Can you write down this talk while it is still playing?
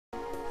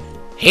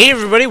Hey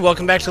everybody,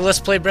 welcome back to Let's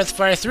Play Breath of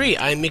Fire 3.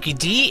 I'm Mickey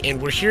D,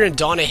 and we're here in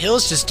Dauna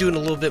Hills just doing a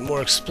little bit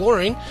more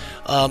exploring.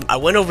 I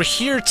went over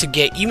here to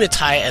get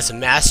Imatai as a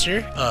master,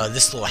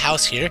 this little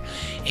house here,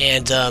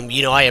 and,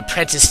 I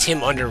apprenticed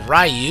him under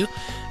Ryu,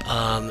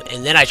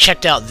 and then I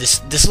checked out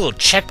this little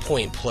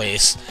checkpoint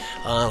place.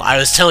 I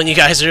was telling you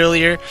guys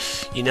earlier,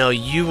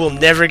 you will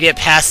never get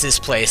past this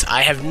place.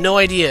 I have no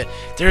idea.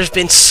 There's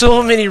been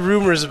so many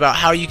rumors about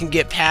how you can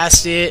get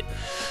past it.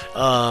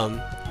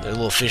 A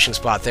little fishing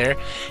spot there,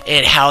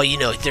 and how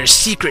there's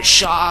secret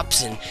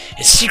shops and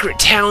secret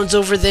towns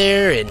over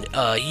there, and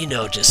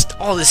just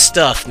all this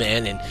stuff,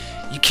 man, and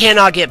you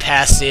cannot get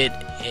past it.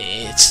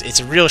 It's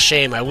a real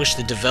shame. I wish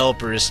the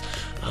developers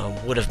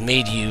would have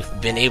made you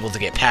been able to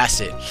get past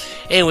it.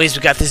 Anyways,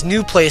 we got this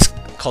new place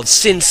called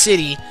Sin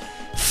City,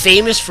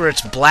 famous for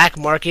its black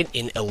market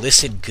in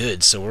illicit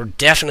goods, so we're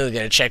definitely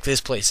going to check this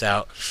place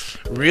out.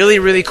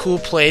 Really cool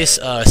place.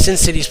 Sin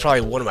City is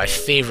probably one of my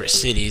favorite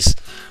cities.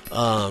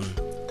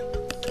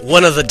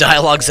 One of the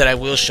dialogues that I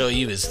will show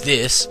you is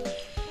this.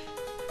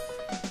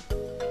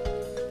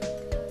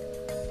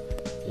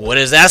 What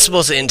is that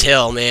supposed to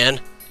entail, man?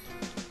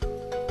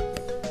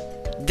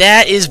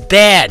 That is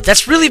bad.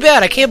 That's really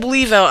bad. I can't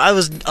believe I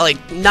was like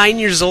 9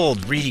 years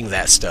old reading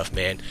that stuff,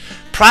 man.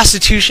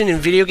 Prostitution in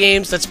video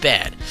games, that's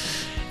bad.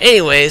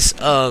 Anyways,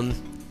 I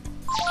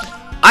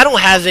don't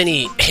have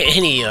any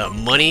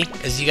money,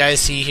 as you guys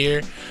see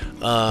here.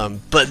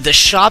 But the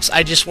shops,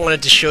 I just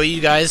wanted to show you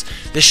guys.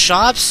 The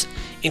shops,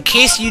 in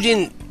case you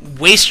didn't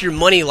waste your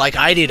money like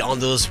I did on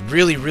those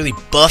really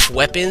buff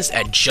weapons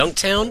at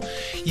Junktown,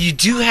 you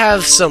do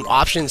have some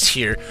options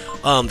here.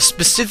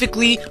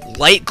 Specifically,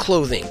 light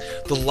clothing.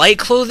 The light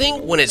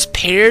clothing, when it's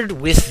paired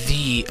with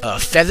the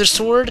feather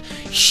sword,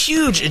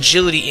 huge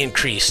agility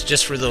increase,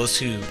 just for those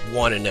who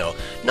want to know.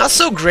 Not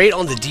so great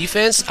on the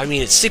defense. I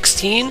mean, it's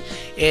 16,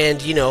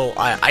 and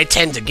I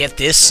tend to get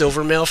this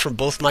silver mail from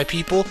both my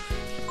people.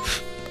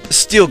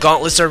 Steel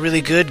gauntlets are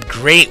really good,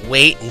 great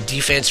weight and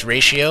defense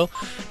ratio,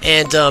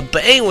 and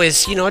but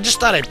anyways, I just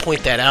thought I'd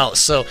point that out.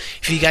 So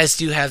if you guys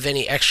do have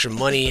any extra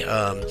money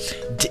and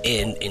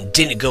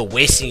didn't go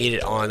wasting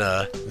it on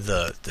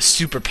the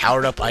super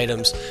powered up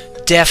items,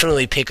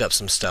 definitely pick up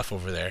some stuff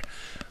over there.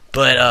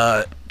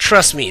 But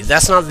trust me,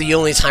 that's not the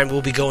only time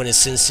we'll be going to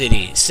Sin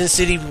City. Sin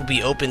City will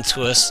be open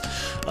to us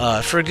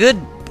for a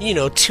good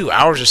 2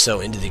 hours or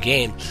so into the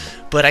game.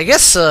 But I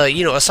guess,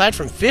 aside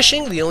from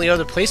fishing, the only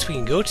other place we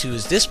can go to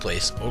is this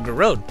place, Ogre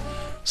Road.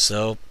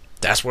 So,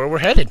 that's where we're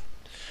headed.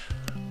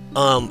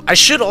 I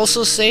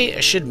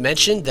should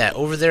mention that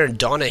over there in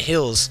Dauna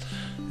Hills,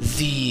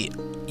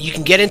 you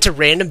can get into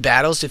random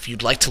battles if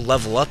you'd like to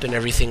level up and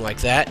everything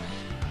like that.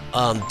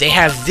 They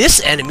have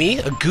this enemy,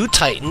 a Goo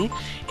Titan,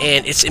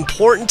 and it's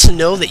important to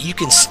know that you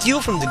can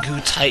steal from the Goo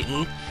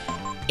Titan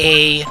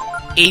a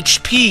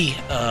HP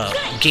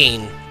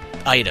gain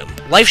item,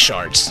 life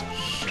shards.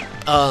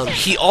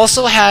 He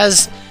also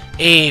has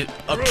a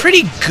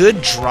pretty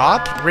good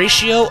drop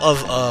ratio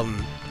of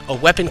a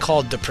weapon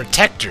called the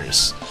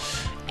Protectors,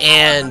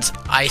 and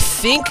I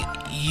think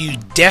you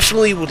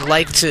definitely would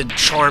like to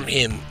charm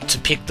him to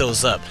pick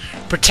those up.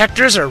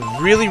 Protectors are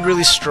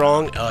really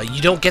strong.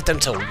 You don't get them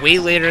till way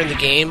later in the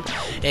game,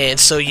 and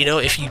so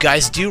if you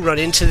guys do run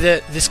into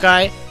this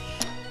guy,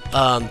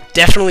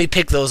 definitely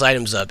pick those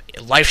items up,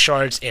 life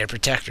shards and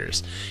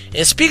Protectors.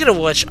 And speaking of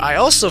which, I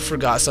also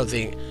forgot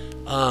something.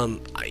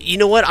 You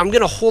know what? I'm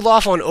gonna hold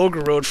off on Ogre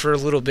Road for a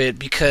little bit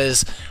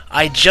because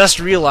I just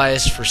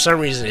realized, for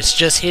some reason, it's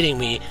just hitting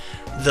me,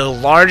 the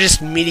largest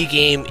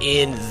minigame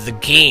in the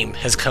game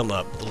has come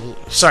up.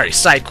 Sorry,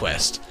 side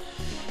quest.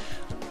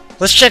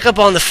 Let's check up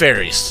on the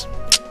fairies.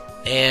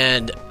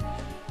 And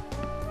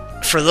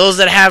for those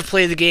that have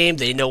played the game,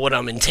 they know what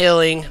I'm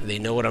entailing. They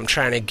know what I'm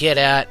trying to get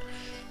at.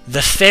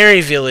 The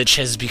fairy village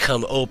has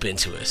become open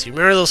to us. You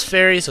remember those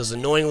fairies? Those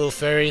annoying little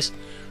fairies?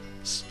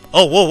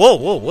 Oh, whoa,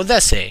 what'd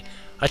that say?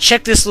 I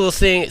checked this little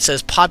thing, it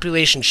says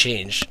population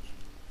change.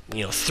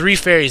 3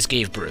 fairies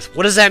gave birth.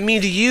 What does that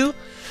mean to you?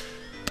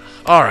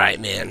 Alright,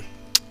 man.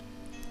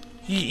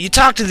 You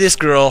talk to this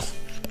girl,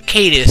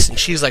 Cadis, and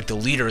she's like the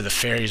leader of the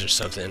fairies or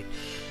something.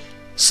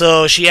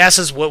 So she asks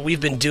us what we've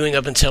been doing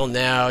up until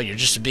now. You're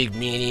just a big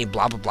meanie,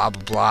 blah blah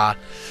blah.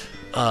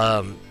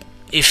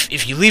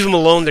 If you leave them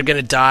alone, they're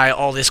gonna die,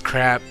 all this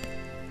crap.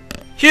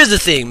 Here's the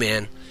thing,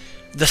 man.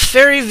 The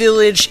fairy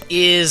village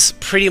is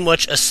pretty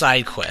much a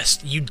side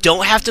quest. You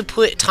don't have to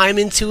put time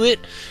into it,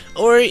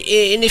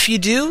 and if you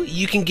do,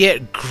 you can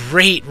get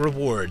great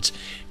rewards.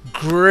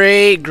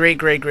 Great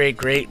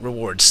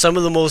rewards. Some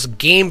of the most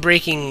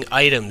game-breaking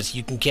items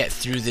you can get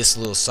through this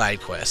little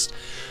side quest.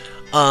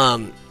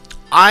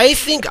 I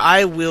think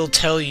I will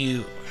tell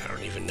you... I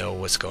don't even know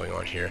what's going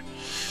on here.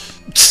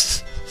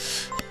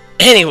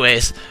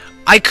 Anyways,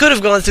 I could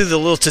have gone through the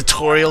little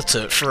tutorial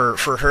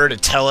for her to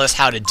tell us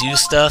how to do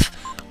stuff.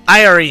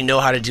 I already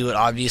know how to do it,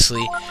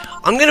 obviously.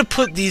 I'm going to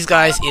put these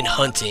guys in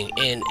hunting,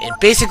 and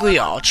basically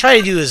I'll try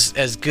to do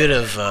as good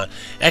of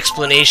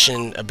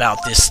explanation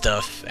about this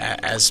stuff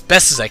as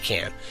best as I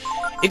can.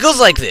 It goes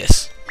like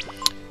this.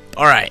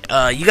 Alright,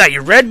 you got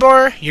your red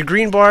bar, your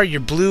green bar,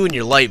 your blue, and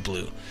your light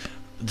blue.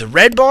 The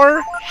red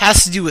bar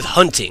has to do with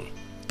hunting,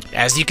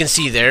 as you can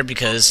see there,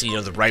 because, you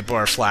know, the red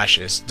bar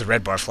flashes. You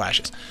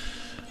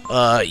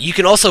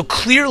can also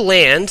clear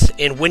land,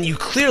 and when you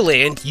clear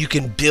land, you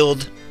can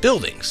build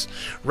buildings.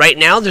 Right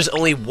now, there's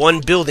only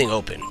one building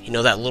open. You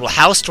know, that little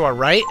house to our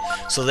right?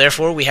 So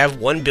therefore, we have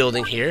one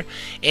building here.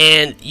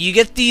 And you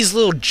get these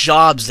little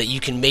jobs that you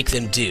can make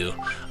them do.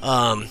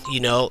 You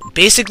know,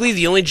 basically,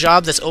 the only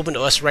job that's open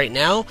to us right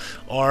now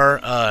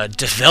are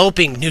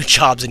developing new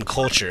jobs in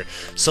culture.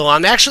 So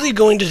I'm actually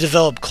going to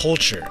develop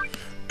culture.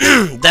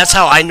 That's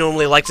how I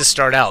normally like to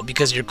start out,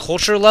 because your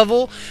culture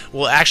level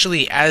will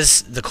actually,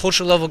 as the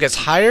culture level gets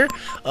higher,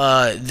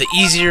 the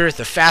easier,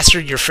 the faster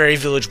your fairy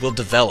village will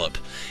develop.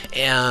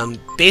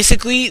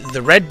 Basically,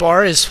 the red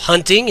bar is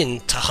hunting,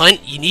 and to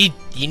hunt,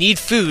 you need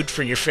food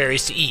for your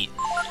fairies to eat.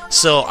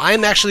 So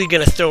I'm actually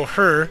going to throw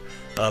her,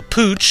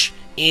 Pooch,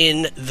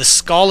 in the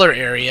scholar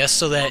area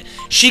so that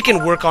she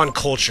can work on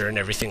culture and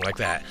everything like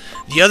that.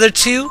 The other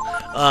two,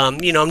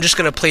 you know, I'm just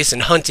going to place in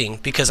hunting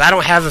because I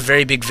don't have a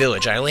very big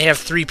village. I only have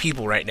 3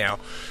 people right now.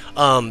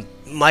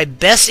 My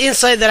best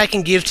insight that I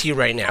can give to you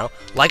right now,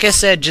 like I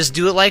said, just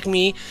do it like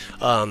me.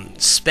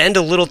 Spend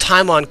a little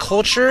time on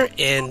culture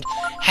and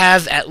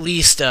have at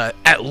least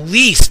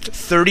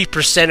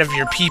 30% of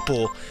your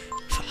people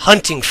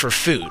hunting for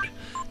food.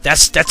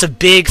 That's a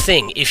big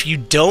thing. If you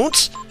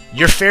don't,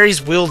 your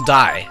fairies will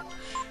die.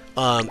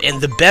 And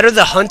the better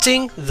the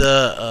hunting,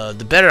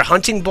 the better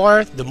hunting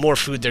bar, the more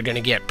food they're going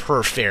to get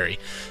per fairy.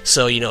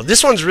 So, you know,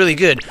 this one's really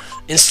good.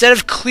 Instead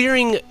of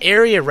clearing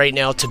area right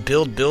now to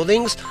build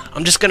buildings,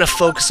 I'm just going to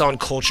focus on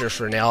culture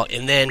for now.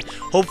 And then,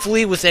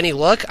 hopefully, with any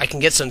luck, I can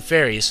get some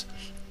fairies.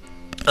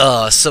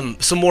 Some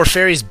more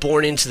fairies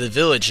born into the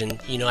village,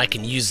 and, you know, I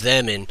can use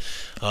them and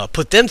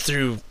put them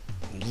through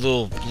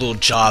little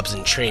jobs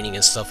and training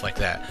and stuff like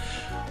that.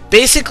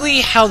 Basically,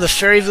 how the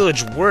fairy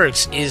village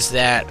works is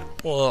that,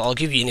 well, I'll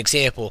give you an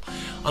example.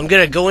 I'm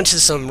going to go into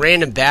some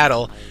random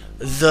battle.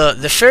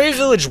 The fairy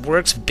village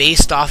works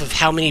based off of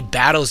how many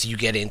battles you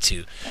get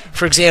into.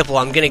 For example,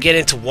 I'm going to get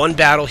into one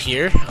battle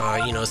here.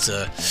 You know, it's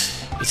a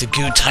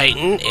Goo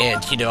Titan,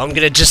 and, you know, I'm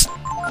going to just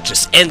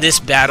end this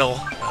battle.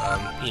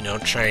 You know,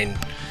 try and...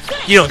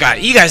 You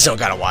guys don't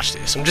gotta watch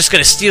this. I'm just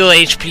gonna steal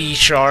HP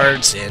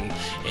shards and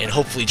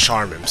hopefully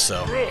charm him.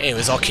 So,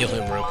 anyways, I'll kill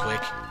him real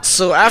quick.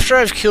 So after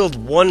I've killed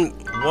one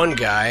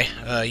guy,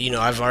 you know,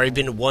 I've already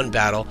been to one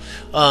battle.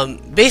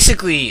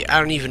 Basically, I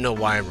don't even know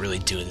why I'm really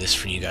doing this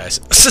for you guys.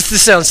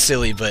 This sounds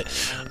silly, but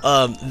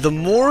the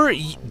more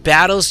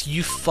battles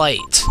you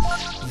fight,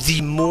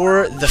 the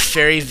more the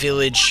fairy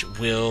village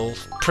will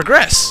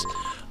progress.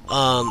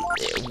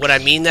 What I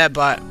mean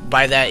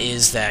by that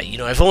is that, you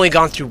know, I've only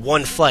gone through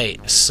one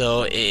fight,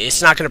 so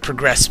it's not going to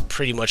progress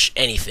pretty much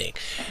anything.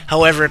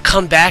 However,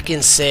 come back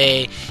and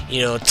say,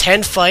 you know,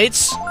 10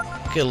 fights,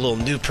 get a little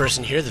new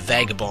person here, the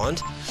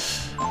Vagabond.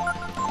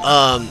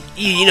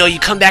 You know, you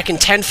come back in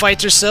 10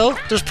 fights or so,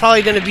 there's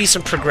probably going to be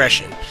some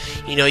progression.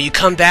 You know, you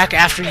come back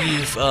after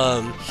you've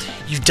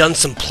done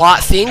some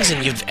plot things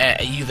and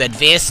you've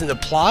advanced in the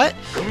plot.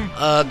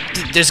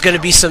 There's going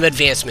to be some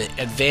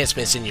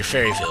advancements in your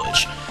fairy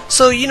village.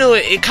 So, you know,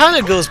 it kind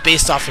of goes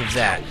based off of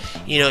that.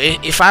 You know,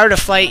 if I were to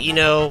fight, you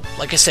know,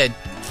 like I said,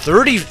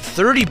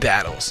 30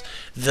 battles,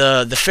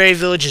 the fairy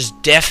village is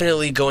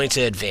definitely going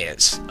to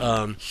advance.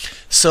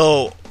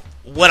 So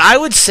what I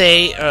would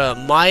say,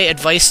 my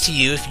advice to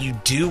you, if you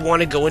do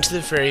want to go into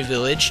the fairy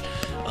village,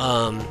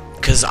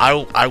 because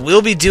I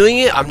will be doing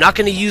it. I'm not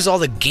going to use all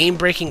the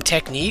game-breaking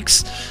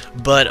techniques,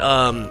 but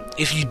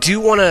if you do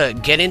want to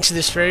get into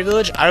this fairy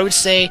village, I would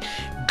say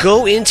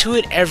go into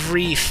it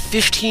every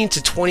 15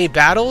 to 20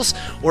 battles,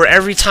 or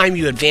every time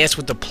you advance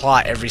with the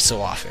plot every so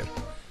often.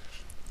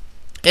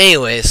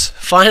 Anyways,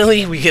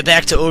 finally we get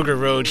back to Ogre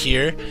Road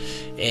here,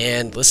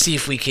 and let's see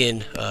if we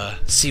can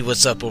see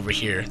what's up over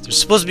here. There's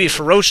supposed to be a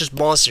ferocious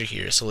monster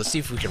here, so let's see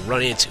if we can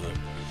run into him.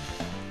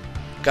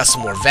 Got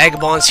some more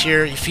vagabonds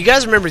here. If you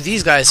guys remember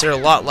these guys, they're a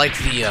lot like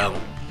the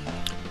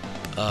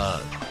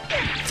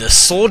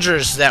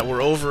soldiers that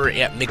were over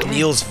at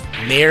McNeil's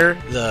Mare,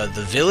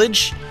 the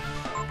village,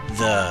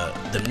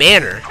 the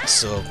manor.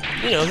 So,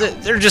 you know,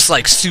 they're just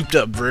like souped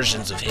up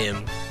versions of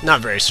him.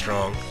 Not very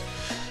strong.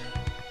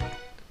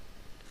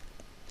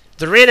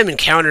 The random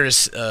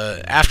encounters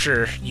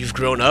after you've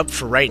grown up,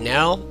 for right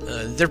now,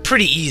 they're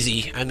pretty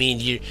easy. I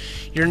mean,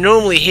 you're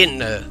normally hitting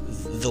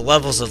the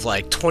levels of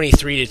like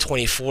 23 to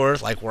 24,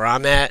 like where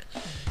I'm at.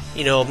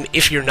 You know,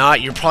 if you're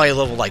not, you're probably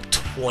level like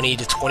 20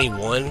 to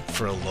 21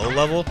 for a low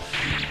level.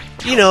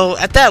 You know,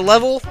 at that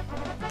level,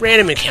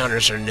 random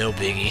encounters are no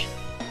biggie.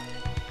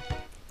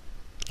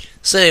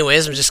 So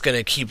anyways, I'm just going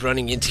to keep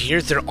running into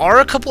here. There are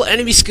a couple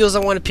enemy skills I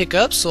want to pick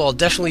up, so I'll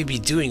definitely be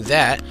doing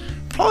that.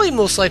 Probably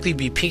most likely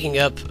be picking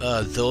up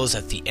those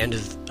at the end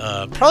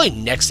of probably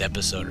next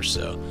episode or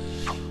so.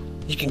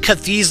 You can cut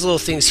these little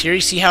things here.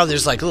 You see how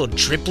there's like little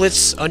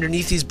driplets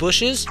underneath these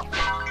bushes?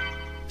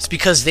 It's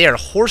because they are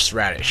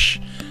horseradish.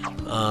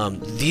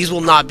 These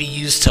will not be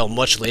used till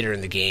much later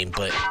in the game,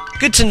 but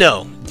good to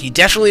know. You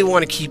definitely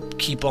want to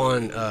keep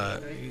on.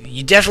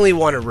 You definitely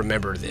want to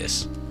remember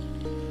this.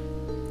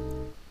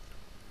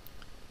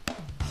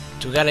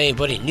 Do we got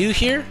anybody new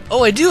here?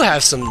 Oh, I do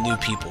have some new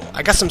people.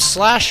 I got some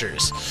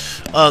slashers.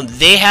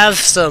 They have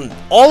some.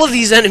 All of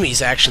these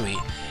enemies actually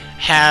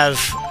have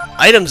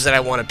items that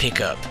I want to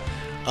pick up.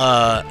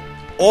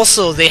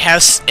 Also, they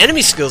have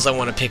enemy skills I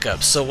want to pick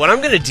up. So what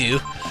I'm gonna do,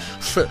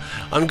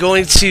 I'm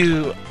going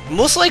to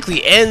most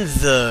likely end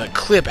the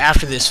clip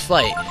after this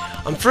fight.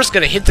 I'm first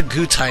gonna hit the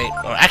Goo Titan,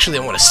 or actually,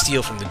 I want to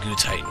steal from the Goo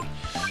Titan.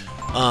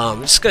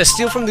 I'm just gonna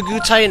steal from the Goo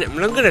Titan,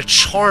 and I'm gonna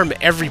charm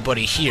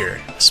everybody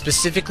here,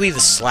 specifically the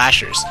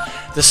slashers.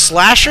 The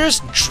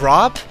slashers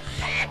drop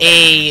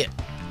a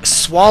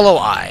Swallow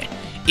Eye.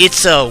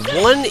 It's a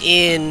 1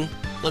 in.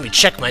 Let me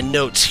check my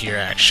notes here,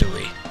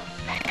 actually.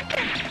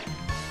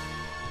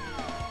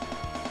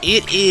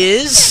 It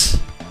is.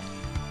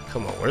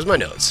 Come on, where's my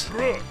notes?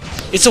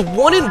 It's a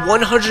 1 in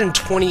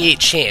 128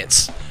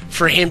 chance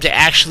for him to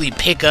actually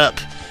pick up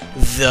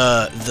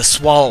the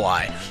Swallow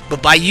Eye,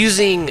 but by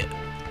using,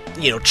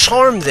 you know,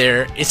 charm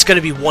there, it's going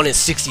to be 1 in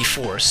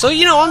 64. So,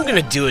 you know, I'm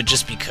going to do it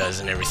just because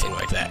and everything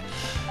like that.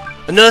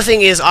 Another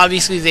thing is,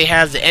 obviously, they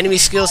have the enemy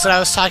skills that I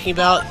was talking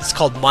about. It's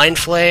called Mind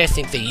Flay. I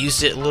think they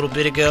used it a little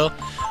bit ago.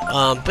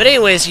 But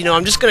anyways, you know,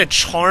 I'm just going to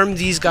charm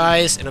these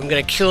guys, and I'm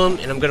going to kill them,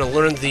 and I'm going to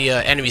learn the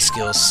enemy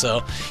skills.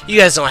 So you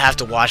guys don't have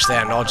to watch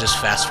that, and I'll just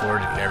fast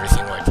forward and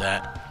everything like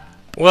that.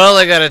 Well,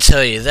 I gotta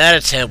tell you, that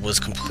attempt was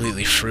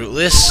completely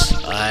fruitless.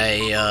 I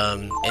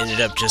ended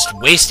up just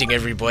wasting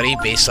everybody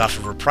based off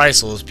of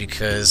reprisals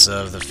because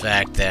of the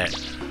fact that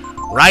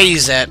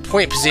Ryu's at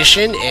point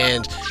position,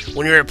 and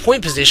when you're at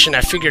point position,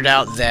 I figured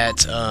out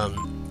that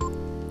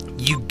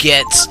you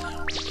get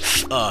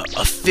a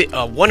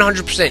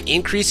 100%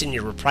 increase in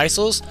your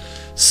reprisals.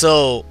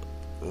 So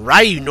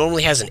Ryu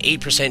normally has an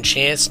 8%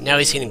 chance, now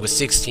he's hitting with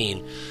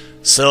 16.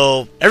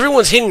 So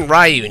everyone's hitting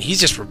Ryu, and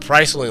he's just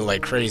reprisaling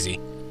like crazy.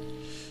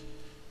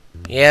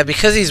 Yeah,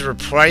 because he's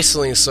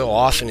reprisaling so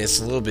often, it's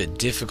a little bit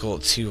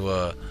difficult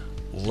to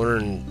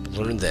learn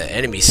the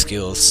enemy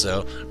skills.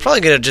 So I'm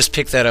probably gonna just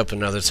pick that up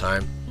another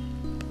time.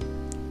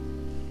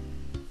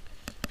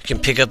 You can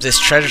pick up this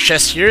treasure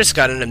chest here. It's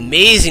got an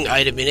amazing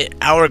item in it,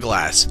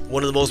 Hourglass,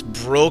 one of the most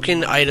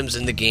broken items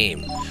in the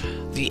game.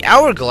 The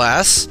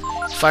Hourglass,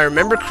 if I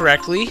remember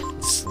correctly,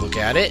 let's look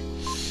at it,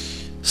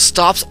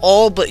 stops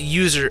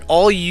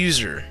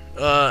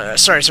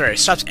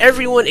stops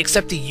everyone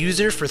except the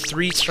user for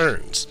 3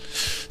 turns.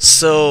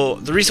 So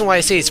the reason why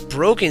I say it's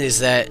broken is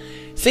that,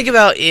 think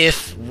about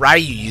if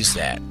Ryu used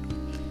that,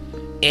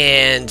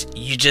 and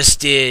you just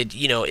did,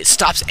 you know, it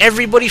stops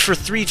everybody for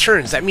 3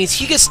 turns. That means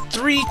he gets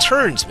 3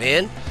 turns,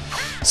 man.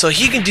 So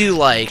he can do,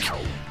 like,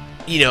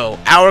 you know,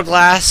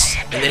 Hourglass,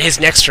 and then his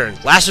next turn,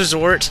 Last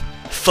Resort,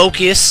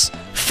 Focus,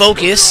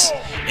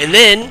 and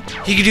then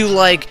he can do,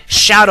 like,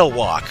 Shadow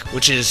Walk,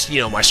 which is, you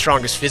know, my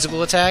strongest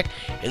physical attack,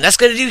 and that's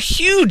going to do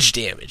huge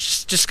damage.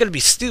 It's just going to be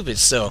stupid.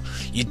 So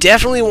you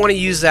definitely want to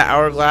use that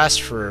Hourglass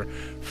for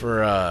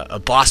a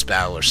boss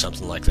battle or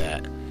something like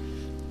that.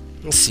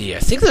 Let's see, I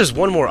think there's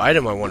one more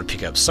item I want to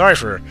pick up. Sorry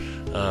for,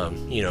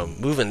 you know,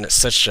 moving at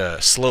such a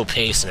slow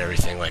pace and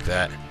everything like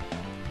that.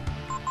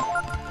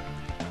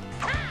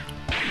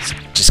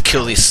 Just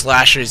kill these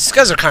slashers. These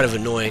guys are kind of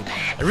annoying.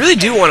 I really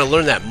do want to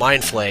learn that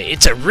Mind Flay.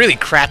 It's a really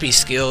crappy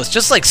skill. It's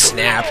just like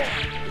Snap.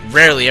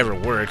 Rarely ever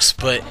works,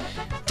 but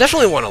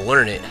definitely want to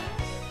learn it.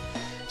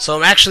 So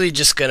I'm actually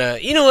just gonna,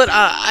 you know what,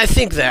 I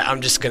think that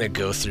I'm just gonna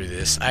go through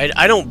this.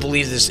 I don't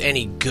believe there's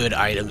any good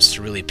items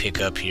to really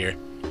pick up here.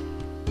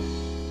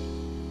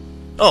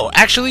 Oh,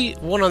 actually,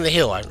 one on the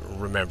hill, I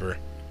remember.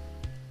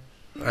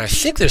 I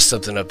think there's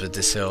something up at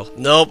this hill.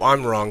 Nope,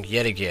 I'm wrong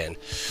yet again.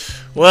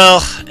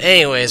 Well,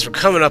 anyways, we're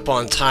coming up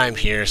on time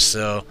here,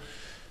 so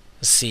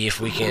let's see if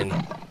we can...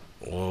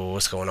 Whoa,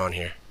 what's going on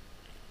here?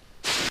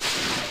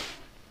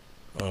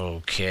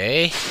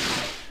 Okay.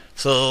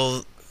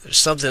 So, there's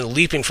something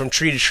leaping from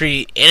tree to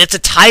tree, and it's a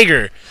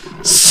tiger!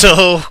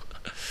 So,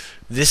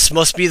 this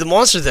must be the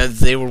monster that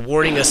they were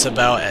warning us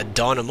about at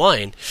Dawn of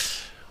Mine.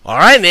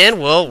 Alright, man,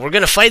 well, we're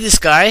gonna fight this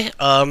guy.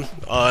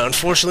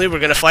 Unfortunately, we're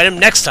gonna fight him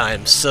next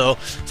time. So,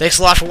 thanks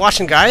a lot for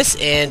watching, guys,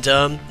 and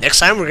next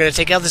time we're gonna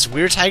take out this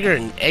weird tiger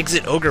and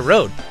exit Ogre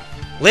Road.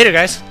 Later,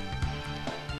 guys.